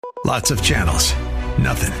Lots of channels,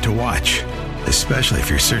 nothing to watch, especially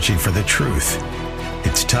if you're searching for the truth.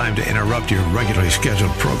 It's time to interrupt your regularly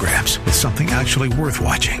scheduled programs with something actually worth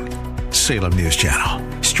watching. Salem News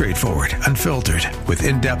Channel. Straightforward, unfiltered, with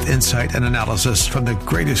in-depth insight and analysis from the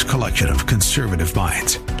greatest collection of conservative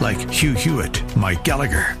minds like Hugh Hewitt, Mike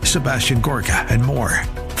Gallagher, Sebastian Gorka, and more.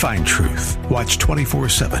 Find truth. Watch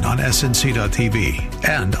 24/7 on snc.tv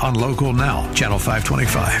and on Local Now, Channel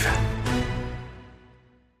 525.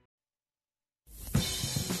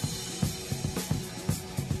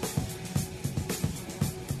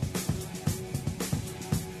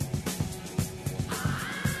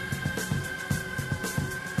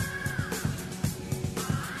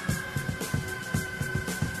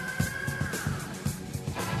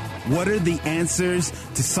 What are the answers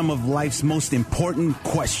to some of life's most important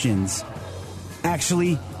questions?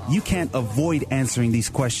 Actually, you can't avoid answering these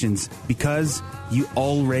questions because you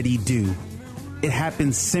already do. It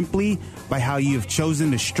happens simply by how you have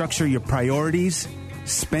chosen to structure your priorities,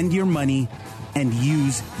 spend your money, and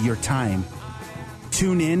use your time.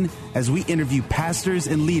 Tune in as we interview pastors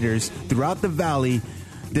and leaders throughout the valley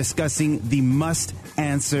discussing the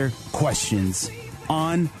must-answer questions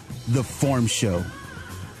on The Form Show.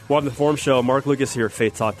 Welcome to The Forum Show. Mark Lucas here,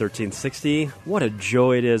 Faith Talk 1360. What a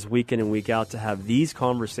joy it is week in and week out to have these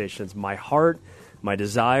conversations. My heart, my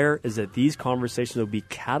desire is that these conversations will be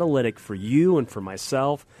catalytic for you and for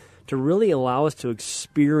myself to really allow us to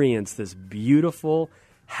experience this beautiful,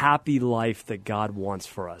 happy life that God wants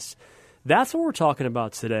for us. That's what we're talking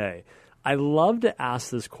about today. I love to ask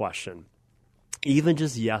this question. Even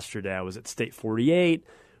just yesterday, I was at State 48,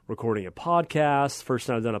 recording a podcast. First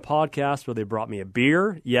time I've done a podcast where they brought me a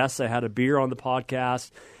beer. Yes, I had a beer on the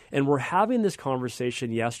podcast. And we're having this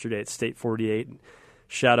conversation yesterday at State 48.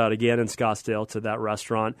 Shout out again in Scottsdale to that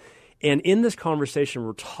restaurant. And in this conversation,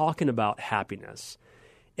 we're talking about happiness.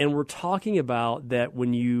 And we're talking about that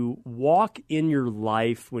when you walk in your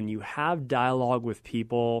life, when you have dialogue with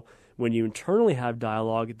people, when you internally have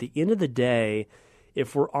dialogue, at the end of the day,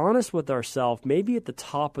 if we're honest with ourselves, maybe at the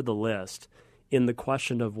top of the list in the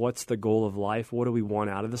question of what's the goal of life, what do we want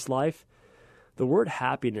out of this life, the word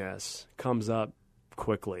happiness comes up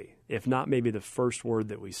quickly, if not maybe the first word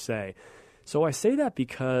that we say. So I say that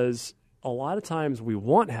because a lot of times we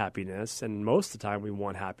want happiness, and most of the time we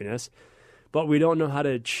want happiness, but we don't know how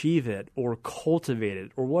to achieve it or cultivate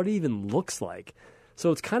it or what it even looks like.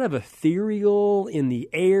 So it's kind of ethereal, in the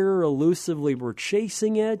air, elusively we're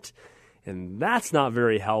chasing it. And that's not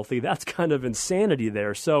very healthy. That's kind of insanity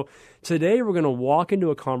there. So today we're going to walk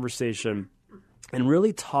into a conversation and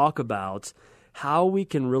really talk about how we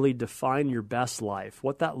can really define your best life,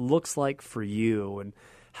 what that looks like for you, and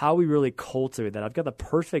how we really cultivate that. I've got the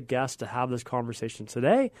perfect guest to have this conversation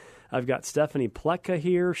today. I've got Stephanie Pletka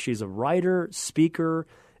here. She's a writer, speaker,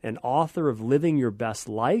 and author of Living Your Best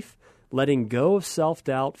Life, Letting Go of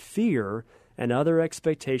Self-Doubt, Fear, and Other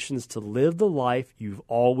Expectations to Live the Life You've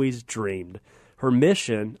Always Dreamed. Her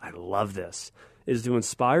mission, I love this, is to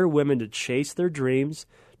inspire women to chase their dreams,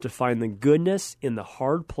 to find the goodness in the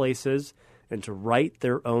hard places, and to write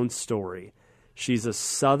their own story. She's a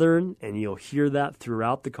Southern, and you'll hear that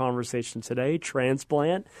throughout the conversation today,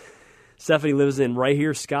 transplant. Stephanie lives in right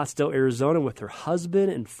here, Scottsdale, Arizona, with her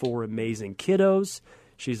husband and 4 amazing kiddos.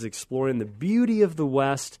 She's exploring the beauty of the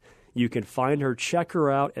West. You can find her, check her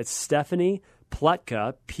out at Stephanie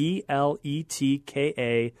Pletka, PLETKA.com.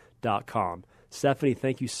 Stephanie,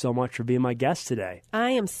 thank you so much for being my guest today.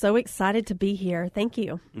 I am so excited to be here. Thank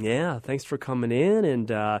you. Yeah, thanks for coming in. And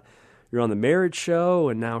you're on the Marriage Show,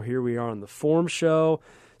 and now here we are on the Form Show.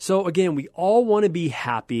 So again, we all want to be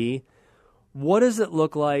happy. What does it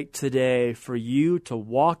look like today for you to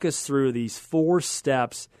walk us through these 4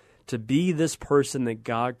 steps to be this person that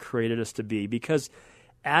God created us to be? Because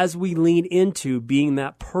as we lean into being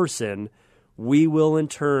that person, we will in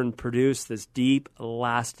turn produce this deep,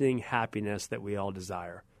 lasting happiness that we all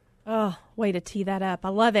desire. Oh, way to tee that up. I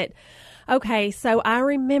love it. Okay, so I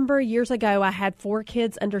remember years ago I had 4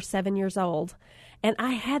 kids under 7 years old, and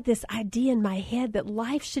I had this idea in my head that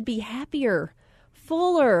life should be happier,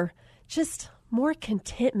 fuller, just more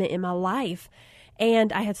contentment in my life.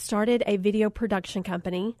 And I had started a video production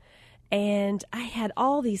company, and I had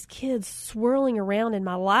all these kids swirling around in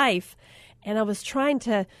my life. And I was trying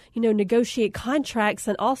to, negotiate contracts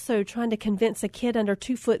and also trying to convince a kid under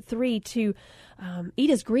 2'3" to eat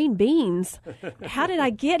his green beans. How did I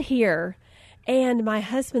get here? And my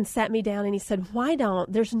husband sat me down and he said,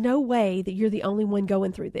 there's no way that you're the only one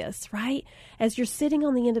going through this, right? As you're sitting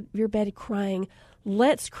on the end of your bed crying,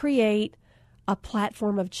 let's create a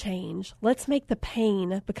platform of change. Let's make the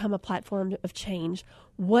pain become a platform of change.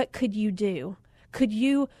 What could you do? Could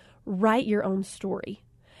you write your own story.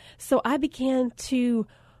 So I began to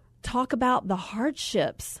talk about the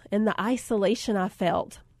hardships and the isolation I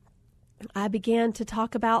felt. I began to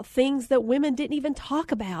talk about things that women didn't even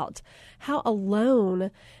talk about. How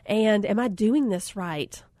alone, and am I doing this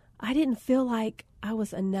right? I didn't feel like I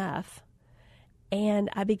was enough. And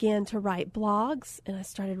I began to write blogs, and I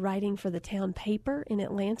started writing for the town paper in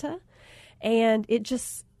Atlanta. And it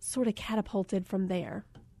just sort of catapulted from there.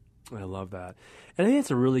 I love that. And I think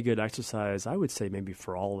it's a really good exercise, I would say maybe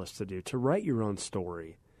for all of us to do, to write your own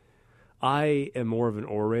story. I am more of an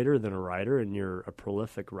orator than a writer, and you're a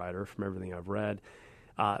prolific writer from everything I've read.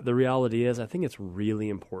 The reality is I think it's really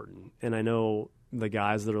important. And I know the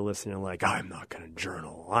guys that are listening are like, I'm not going to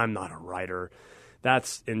journal. I'm not a writer.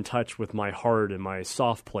 That's in touch with my heart and my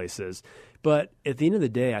soft places. But at the end of the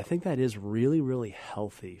day, I think that is really, really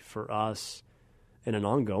healthy for us in an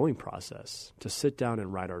ongoing process to sit down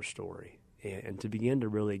and write our story and to begin to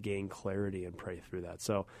really gain clarity and pray through that.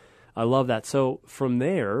 So I love that. So from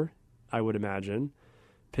there, I would imagine,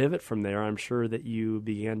 pivot from there, I'm sure that you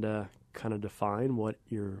began to kind of define what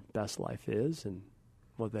your best life is and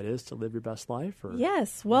what that is to live your best life? Or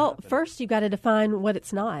yes. Well, first you got to define what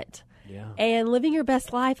it's not. Yeah. And living your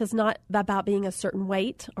best life is not about being a certain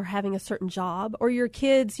weight or having a certain job or your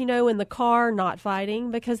kids, in the car not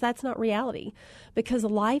fighting, because that's not reality. Because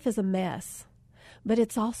life is a mess, but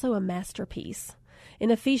it's also a masterpiece. In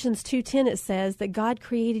Ephesians 2:10, it says that God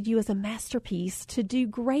created you as a masterpiece to do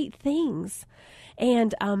great things.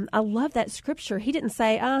 And I love that scripture. He didn't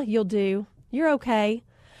say, you'll do. You're okay.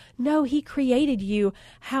 No, he created you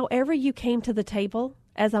however you came to the table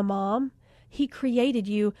as a mom. He created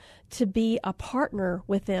you to be a partner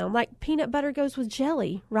with them, like peanut butter goes with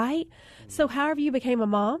jelly, right? So however you became a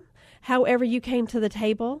mom, however you came to the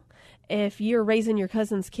table, if you're raising your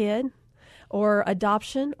cousin's kid, or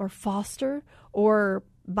adoption, or foster, or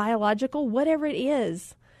biological, whatever it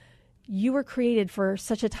is, you were created for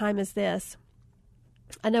such a time as this.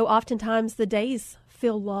 I know oftentimes the days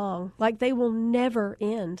feel long, like they will never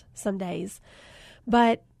end some days,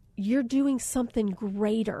 but you're doing something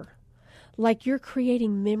greater, like you're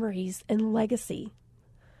creating memories and legacy.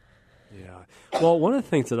 Yeah. Well, one of the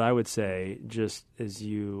things that I would say, just as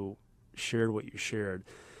you shared what you shared,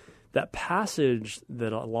 that passage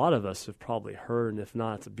that a lot of us have probably heard, and if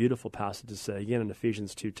not, it's a beautiful passage to say, again, in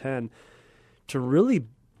Ephesians 2:10, to really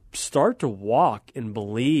start to walk and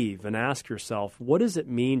believe and ask yourself, what does it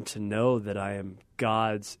mean to know that I am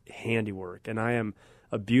God's handiwork and I am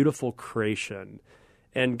a beautiful creation?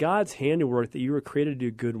 And God's handiwork, that you were created to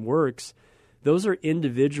do good works, those are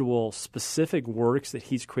individual, specific works that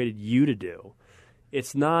he's created you to do.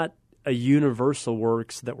 It's not a universal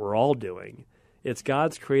works that we're all doing. It's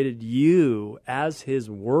God's created you as his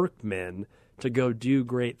workmen to go do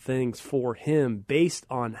great things for him based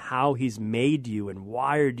on how he's made you and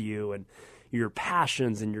wired you and your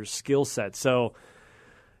passions and your skill set. So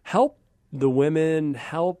help the women,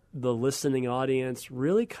 help the listening audience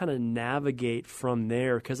really kind of navigate from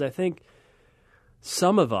there, because I think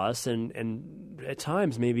some of us, and at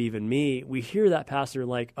times maybe even me, we hear that pastor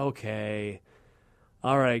like, okay,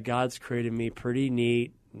 all right, God's created me pretty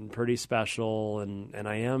neat and pretty special, and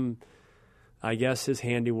I am, I guess, his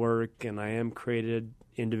handiwork, and I am created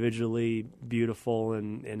individually beautiful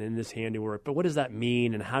and in his handiwork. But what does that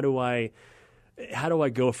mean, and how do I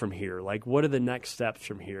go from here? Like, what are the next steps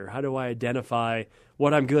from here? How do I identify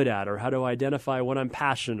what I'm good at, or how do I identify what I'm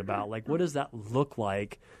passionate about? Like, what does that look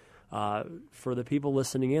like for the people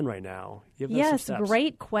listening in right now? Give them some steps.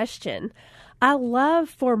 Great question. I love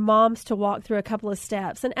for moms to walk through a couple of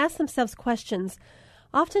steps and ask themselves questions.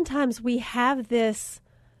 Oftentimes we have this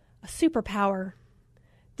superpower.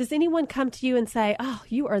 Does anyone come to you and say, oh,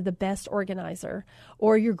 you are the best organizer,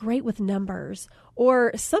 or you're great with numbers,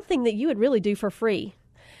 or something that you would really do for free,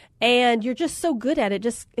 and you're just so good at it,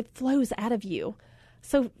 it flows out of you?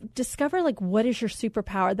 So discover, what is your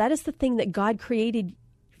superpower? That is the thing that God created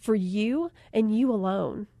for you and you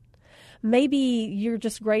alone. Maybe you're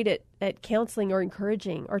just great at counseling or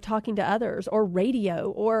encouraging or talking to others or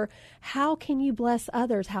radio, or how can you bless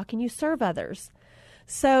others? How can you serve others?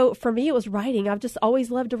 So for me, it was writing. I've just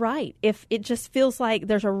always loved to write. If it just feels like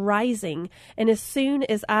there's a rising, and as soon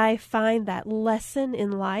as I find that lesson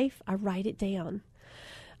in life, I write it down.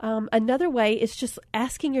 Another way is just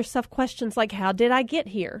asking yourself questions like, how did I get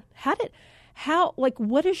here?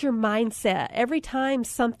 What is your mindset? Every time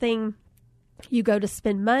you go to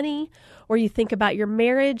spend money, or you think about your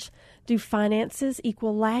marriage, do finances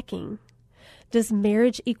equal lacking? Does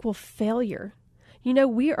marriage equal failure?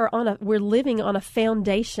 We're living on a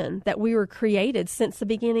foundation that we were created since the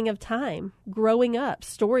beginning of time, growing up,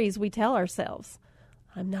 stories we tell ourselves.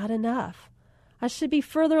 I'm not enough. I should be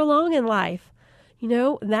further along in life. You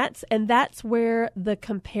know, that's where the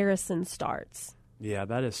comparison starts. Yeah,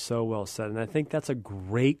 that is so well said. And I think that's a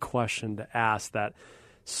great question to ask, that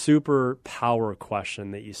superpower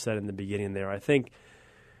question that you said in the beginning there. I think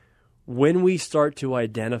when we start to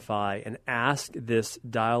identify and ask this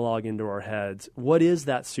dialogue into our heads, what is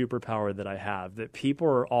that superpower that I have? That people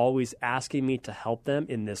are always asking me to help them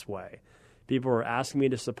in this way. People are asking me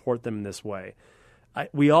to support them in this way.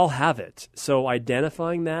 We all have it. So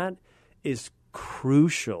identifying that is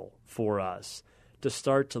crucial for us to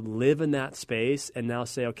start to live in that space and now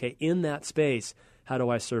say, okay, in that space, how do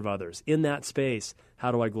I serve others? In that space,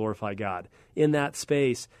 how do I glorify God? In that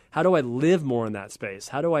space, how do I live more in that space?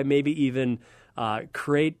 How do I maybe even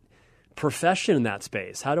create profession in that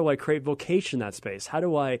space? How do I create vocation in that space? How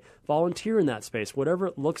do I volunteer in that space? Whatever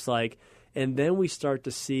it looks like. And then we start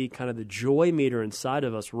to see kind of the joy meter inside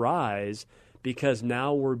of us rise, because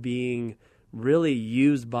now we're being really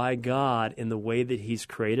used by God in the way that He's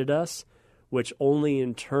created us, which only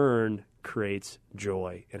in turn creates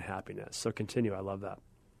joy and happiness. So continue. I love that.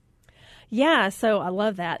 Yeah, so I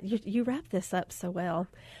love that. You wrap this up so well.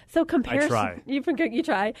 So comparison. I try. You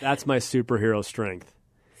try. That's my superhero strength.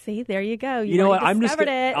 See, there you go. You know what? I'm going to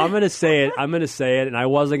say it. I'm going to say it, and I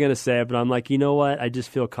wasn't going to say it, but I'm like, you know what? I just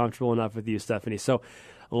feel comfortable enough with you, Stephanie. So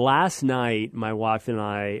last night, my wife and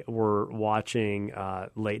I were watching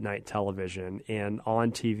late night television, and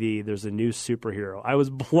on TV, there's a new superhero. I was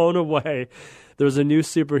blown away. There's a new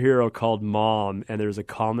superhero called Mom, and there's a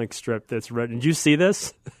comic strip that's written. Did you see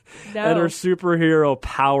this? No. And her superhero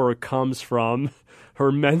power comes from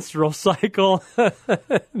her menstrual cycle.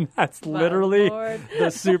 That's literally the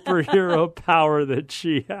superhero power that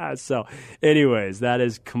she has. So anyways, that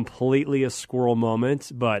is completely a squirrel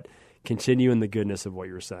moment, but continue in the goodness of what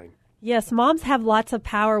you were saying. Yes, moms have lots of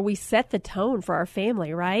power. We set the tone for our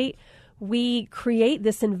family, right? We create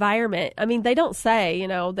this environment. I mean, they don't say, you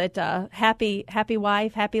know, that happy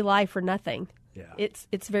wife, happy life or nothing. Yeah.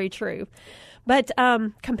 It's very true. But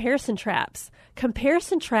comparison traps.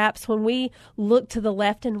 Comparison traps when we look to the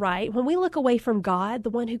left and right, when we look away from God, the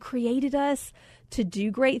one who created us to do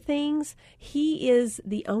great things, He is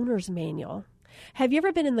the owner's manual. Have you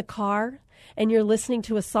ever been in the car and you're listening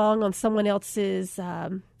to a song on someone else's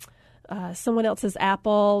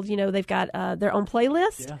Apple? You know, they've got their own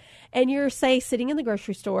playlist. Yeah. And you're, say, sitting in the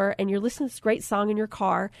grocery store and you're listening to this great song in your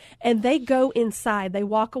car, and they go inside. They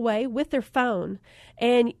walk away with their phone,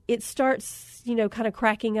 and it starts, you know, kind of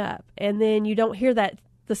cracking up. And then you don't hear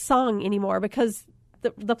the song anymore because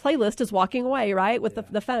the playlist is walking away, right, with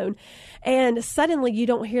the phone. And suddenly you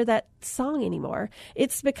don't hear that song anymore.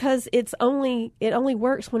 It's because it only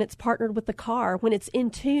works when it's partnered with the car, when it's in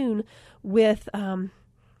tune with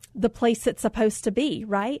the place it's supposed to be,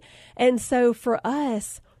 right? And so for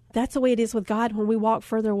us, that's the way it is with God. When we walk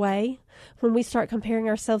further away, when we start comparing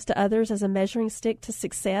ourselves to others as a measuring stick to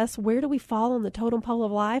success, where do we fall on the totem pole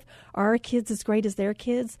of life? Are our kids as great as their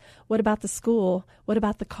kids? What about the school? What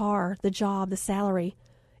about the car, the job, the salary?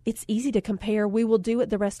 It's easy to compare. We will do it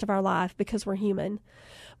the rest of our life because we're human.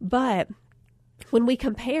 But when we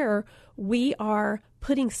compare, we are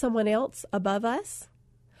putting someone else above us,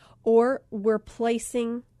 or we're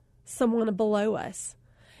placing someone below us.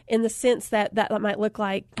 In the sense that might look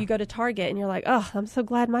like you go to Target and you're like, oh, I'm so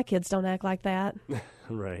glad my kids don't act like that.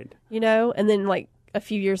 Right. You know, and then like a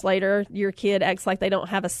few years later, your kid acts like they don't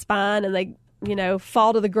have a spine and they, you know,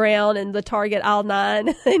 fall to the ground in the Target aisle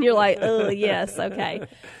 9. And you're like, oh, yes, okay.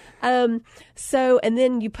 So, and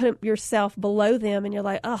then you put yourself below them and you're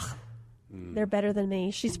like, oh, they're better than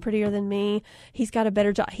me. She's prettier than me. He's got a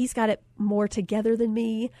better job. He's got it more together than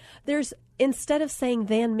me. Instead of saying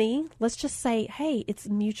than me, let's just say, hey, it's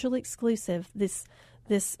mutually exclusive, this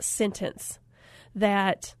sentence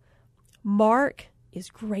that Mark is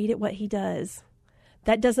great at what he does.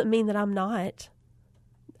 That doesn't mean that I'm not.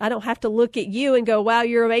 I don't have to look at you and go, wow,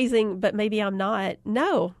 you're amazing, but maybe I'm not.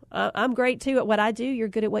 No, I'm great too at what I do. You're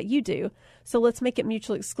good at what you do. So let's make it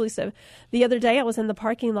mutually exclusive. The other day I was in the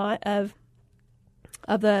parking lot of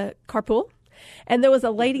the carpool, and there was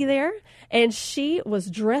a lady there, and she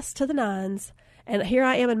was dressed to the nines. And here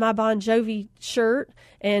I am in my Bon Jovi shirt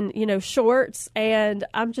and, you know, shorts. And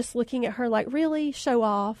I'm just looking at her like, really? Show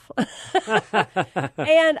off.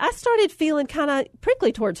 And I started feeling kind of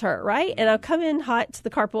prickly towards her, right? And I come in hot to the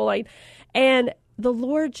carpool lane. And the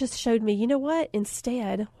Lord just showed me, you know what?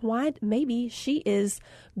 Instead, maybe she is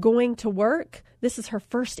going to work. This is her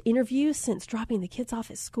first interview since dropping the kids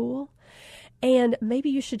off at school. And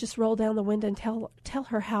maybe you should just roll down the window and tell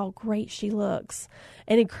her how great she looks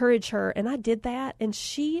and encourage her. And I did that. And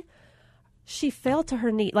she fell to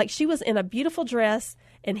her knee. Like, she was in a beautiful dress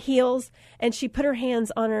and heels, and she put her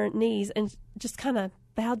hands on her knees and just kind of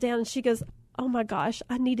bowed down. And she goes, oh my gosh,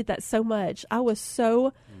 I needed that so much. I was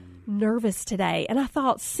so nervous today. And I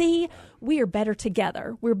thought, see, we are better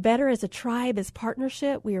together. We're better as a tribe, as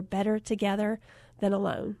partnership. We are better together than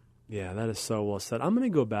alone. Yeah, that is so well said. I'm going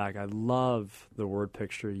to go back. I love the word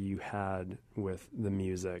picture you had with the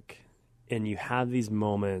music. And you have these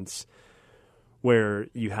moments where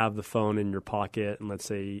you have the phone in your pocket, and let's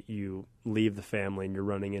say you leave the family and you're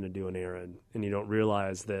running in to do an errand, and you don't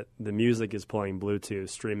realize that the music is playing Bluetooth,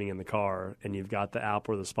 streaming in the car, and you've got the app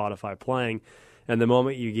or the Spotify playing, and the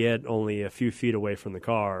moment you get only a few feet away from the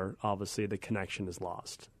car, obviously the connection is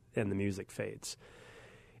lost and the music fades.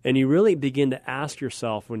 And you really begin to ask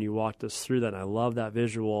yourself when you walked us through that, and I love that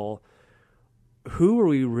visual, who are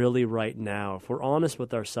we really right now? If we're honest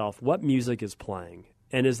with ourselves, what music is playing?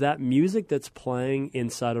 And is that music that's playing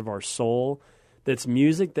inside of our soul, that's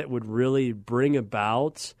music that would really bring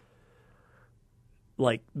about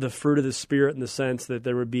like the fruit of the Spirit in the sense that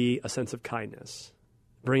there would be a sense of kindness,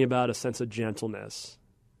 bring about a sense of gentleness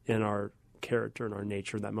in our character and our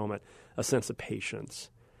nature in that moment, a sense of patience.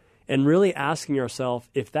 And really asking ourselves,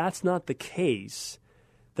 if that's not the case,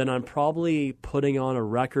 then I'm probably putting on a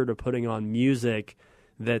record or putting on music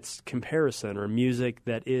that's comparison, or music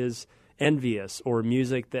that is envious, or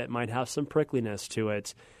music that might have some prickliness to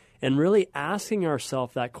it, and really asking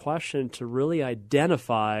ourselves that question to really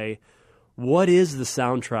identify what is the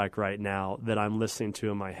soundtrack right now that I'm listening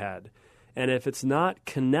to in my head. And if it's not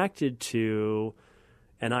connected to,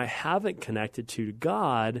 and I haven't connected to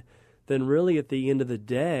God, then really at the end of the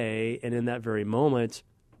day and in that very moment,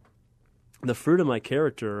 the fruit of my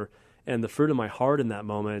character and the fruit of my heart in that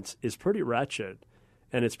moment is pretty wretched,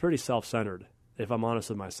 and it's pretty self-centered, if I'm honest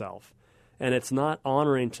with myself. And it's not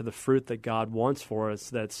honoring to the fruit that God wants for us,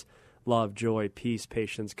 that's love, joy, peace,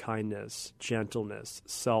 patience, kindness, gentleness,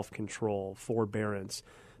 self-control, forbearance.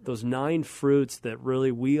 Those 9 fruits that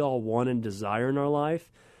really we all want and desire in our life,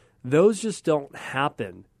 those just don't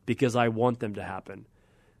happen because I want them to happen.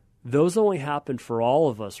 Those only happen for all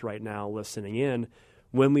of us right now listening in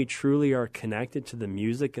when we truly are connected to the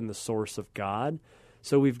music and the source of God.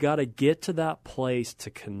 So we've got to get to that place to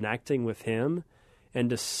connecting with Him, and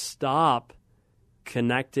to stop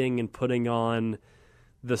connecting and putting on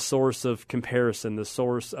the source of comparison, the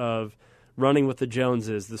source of running with the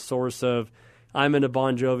Joneses, the source of I'm in a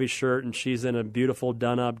Bon Jovi shirt and she's in a beautiful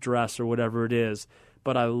done-up dress or whatever it is.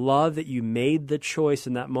 But I love that you made the choice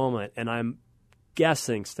in that moment, and I'm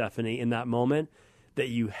guessing, Stephanie, in that moment that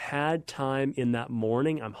you had time in that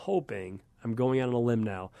morning. I'm hoping, I'm going out on a limb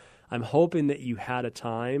now, I'm hoping that you had a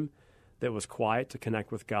time that was quiet to connect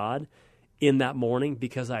with God in that morning,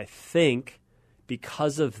 because I think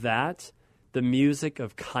because of that, the music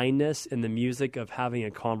of kindness and the music of having a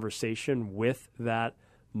conversation with that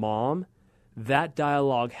mom, that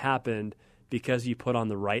dialogue happened because you put on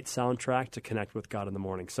the right soundtrack to connect with God in the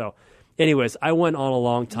morning. So anyways, I went on a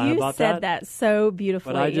long time about that. You said that so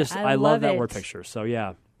beautifully. But I love that word picture. So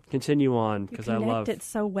yeah, continue on, because I love it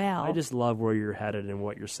so well. I just love where you're headed and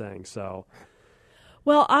what you're saying. So,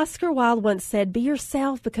 well, Oscar Wilde once said, be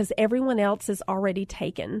yourself because everyone else is already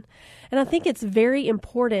taken. And I think it's very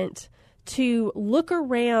important to look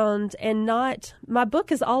around and not, my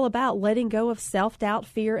book is all about letting go of self-doubt,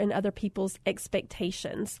 fear, and other people's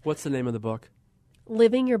expectations. What's the name of the book?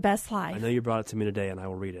 Living Your Best Life. I know you brought it to me today, and I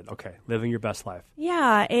will read it. Okay, Living Your Best Life.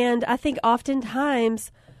 Yeah, and I think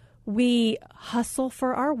oftentimes we hustle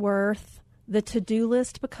for our worth. The to-do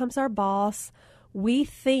list becomes our boss. We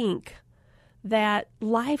think that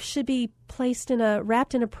life should be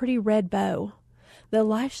wrapped in a pretty red bow. That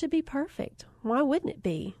life should be perfect. Why wouldn't it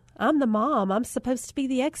be? I'm the mom. I'm supposed to be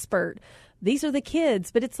the expert. These are the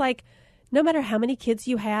kids. But it's like, no matter how many kids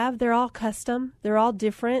you have, they're all custom. They're all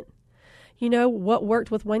different. You know, what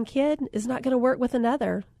worked with one kid is not going to work with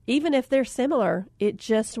another. Even if they're similar, it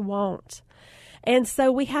just won't. And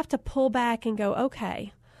so we have to pull back and go,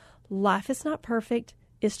 okay, life is not perfect.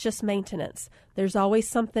 It's just maintenance. There's always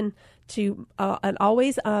something to,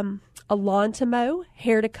 a lawn to mow,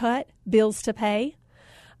 hair to cut, bills to pay.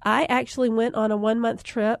 I actually went on a 1-month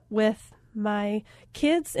trip with my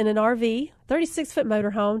kids in an RV, 36-foot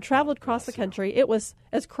motorhome, traveled across the country. It was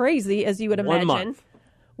as crazy as you would imagine. 1 month.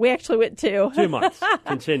 We actually went 2. 2 months.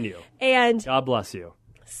 Continue. And God bless you.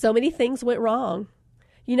 So many things went wrong.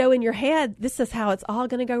 You know, in your head, this is how it's all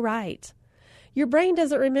going to go right. Your brain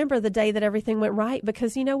doesn't remember the day that everything went right,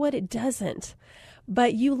 because you know what? It doesn't.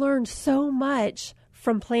 But you learn so much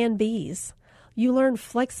from plan Bs. You learn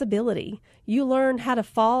flexibility. You learn how to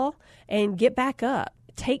fall and get back up,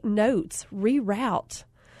 take notes, reroute.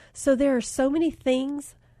 So there are so many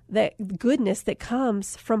things, that goodness that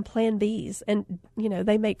comes from Plan Bs, and,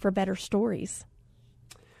 they make for better stories.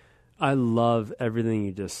 I love everything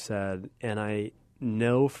you just said, and I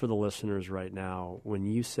know for the listeners right now, when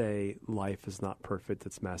you say life is not perfect,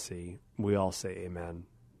 it's messy, we all say amen,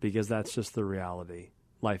 because that's just the reality.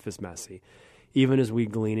 Life is messy. Even as we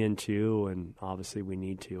glean into, and obviously we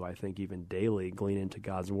need to, I think even daily, glean into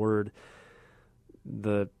God's Word,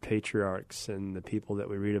 the patriarchs and the people that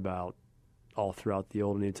we read about all throughout the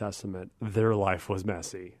Old and New Testament, their life was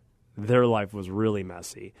messy. Their life was really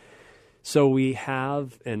messy. So we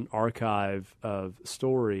have an archive of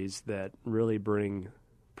stories that really bring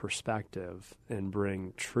perspective and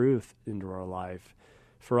bring truth into our life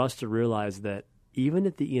for us to realize that even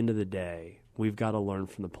at the end of the day, we've got to learn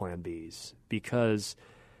from the Plan Bs, because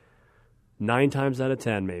 9 times out of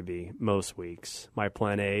 10, maybe, most weeks, my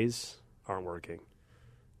Plan As aren't working.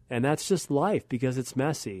 And that's just life, because it's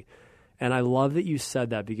messy. And I love that you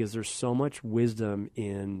said that, because there's so much wisdom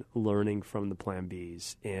in learning from the Plan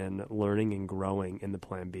Bs and learning and growing in the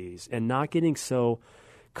Plan Bs and not getting so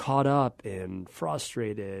caught up and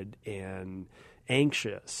frustrated and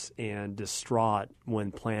anxious and distraught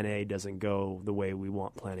when Plan A doesn't go the way we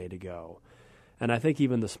want Plan A to go. And I think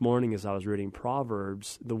even this morning as I was reading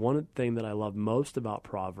Proverbs, the one thing that I love most about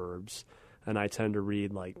Proverbs, and I tend to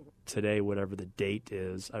read like today, whatever the date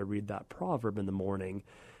is, I read that proverb in the morning.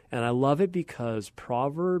 And I love it because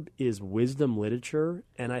proverb is wisdom literature,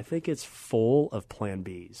 and I think it's full of Plan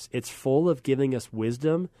Bs. It's full of giving us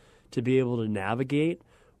wisdom to be able to navigate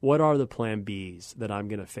what are the Plan Bs that I'm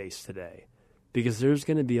going to face today. Because there's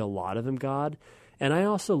going to be a lot of them, God. And I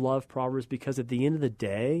also love Proverbs because at the end of the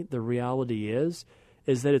day, the reality is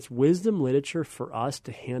that it's wisdom literature for us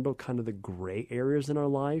to handle kind of the gray areas in our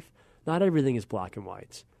life. Not everything is black and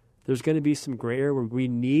white. There's going to be some gray area where we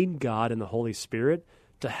need God and the Holy Spirit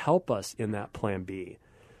to help us in that Plan B.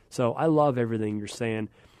 So I love everything you're saying.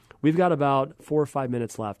 We've got about 4 or 5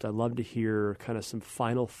 minutes left. I'd love to hear kind of some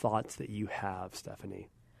final thoughts that you have, Stephanie.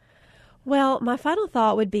 Well, my final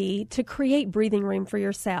thought would be to create breathing room for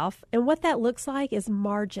yourself. And what that looks like is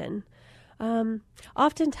margin.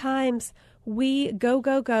 Oftentimes, we go,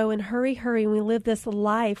 and hurry, and we live this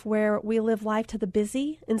life where we live life to the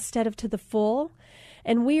busy instead of to the full.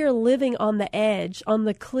 And we are living on the edge, on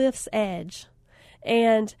the cliff's edge.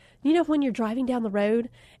 And, when you're driving down the road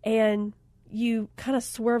and you kind of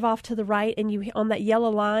swerve off to the right and you on that yellow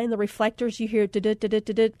line, the reflectors, you hear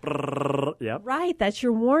Yep. Right, that's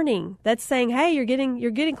your warning. That's saying, hey, you're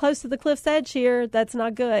getting close to the cliff's edge here. That's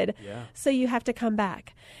not good. Yeah. So you have to come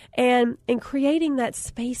back. And in creating that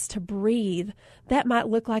space to breathe, that might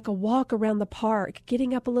look like a walk around the park,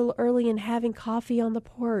 getting up a little early and having coffee on the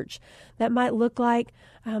porch. That might look like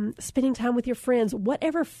spending time with your friends,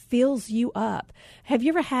 whatever fills you up. Have you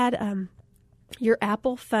ever had your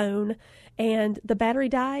Apple phone and the battery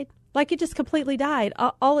died? Like it just completely died.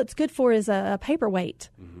 All it's good for is a paperweight.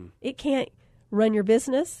 Mm-hmm. It can't run your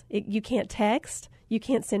business. You can't text. You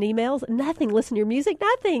can't send emails. Nothing. Listen to your music.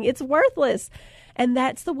 Nothing. It's worthless. And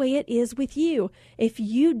that's the way it is with you. If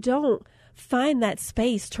you don't find that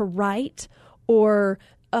space to write or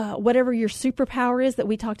whatever your superpower is that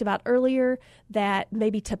we talked about earlier, that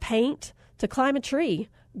maybe to paint, to climb a tree,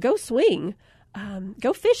 go swing,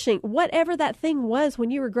 go fishing, whatever that thing was when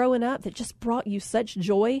you were growing up that just brought you such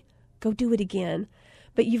joy, go do it again.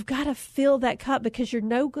 But you've got to fill that cup because you're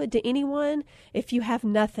no good to anyone if you have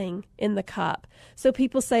nothing in the cup. So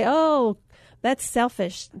people say, oh, that's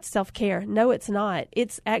selfish self-care. No, it's not.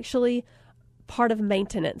 It's actually part of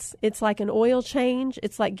maintenance. It's like an oil change.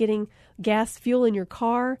 It's like getting gas, fuel in your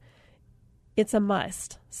car. It's a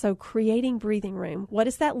must. So creating breathing room. What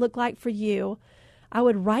does that look like for you? I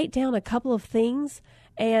would write down a couple of things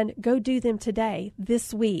and go do them today,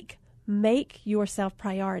 this week. Make yourself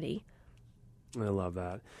priority. I love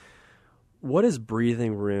that. What is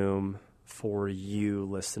breathing room for you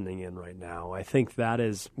listening in right now? I think that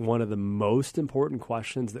is one of the most important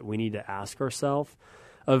questions that we need to ask ourselves.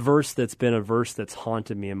 A verse that's been a verse that's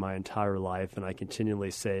haunted me in my entire life, and I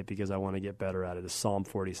continually say it because I want to get better at it, is Psalm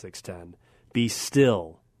 46:10. Be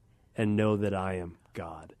still and know that I am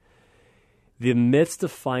God. The midst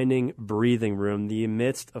of finding breathing room, the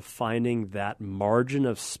midst of finding that margin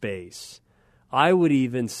of space, I would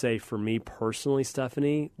even say for me personally,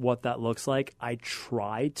 Stephanie, what that looks like, I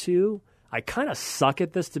kind of suck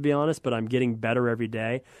at this to be honest, but I'm getting better every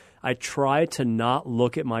day. I try to not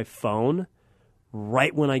look at my phone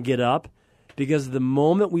right when I get up, because the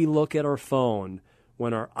moment we look at our phone,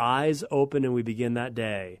 when our eyes open and we begin that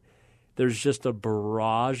day, there's just a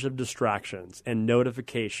barrage of distractions and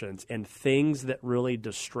notifications and things that really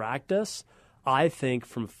distract us. I think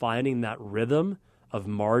from finding that rhythm of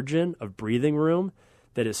margin, of breathing room,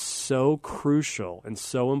 that is so crucial and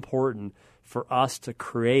so important for us to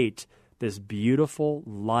create this beautiful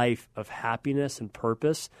life of happiness and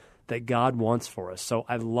purpose that God wants for us. So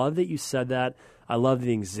I love that you said that. I love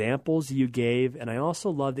the examples you gave. And I also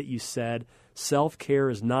love that you said self-care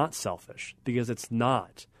is not selfish, because it's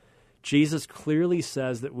not. Jesus clearly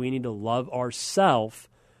says that we need to love ourselves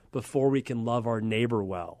before we can love our neighbor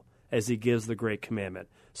well, as he gives the great commandment.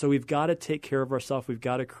 So we've got to take care of ourselves. We've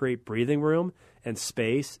got to create breathing room and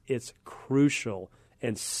space. It's crucial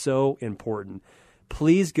and so important.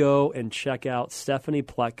 Please go and check out Stephanie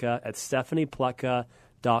Pletka at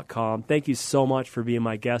stephaniepletka.com. Thank you so much for being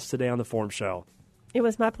my guest today on The Forum Show. It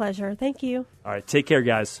was my pleasure. Thank you. All right, take care,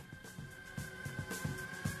 guys.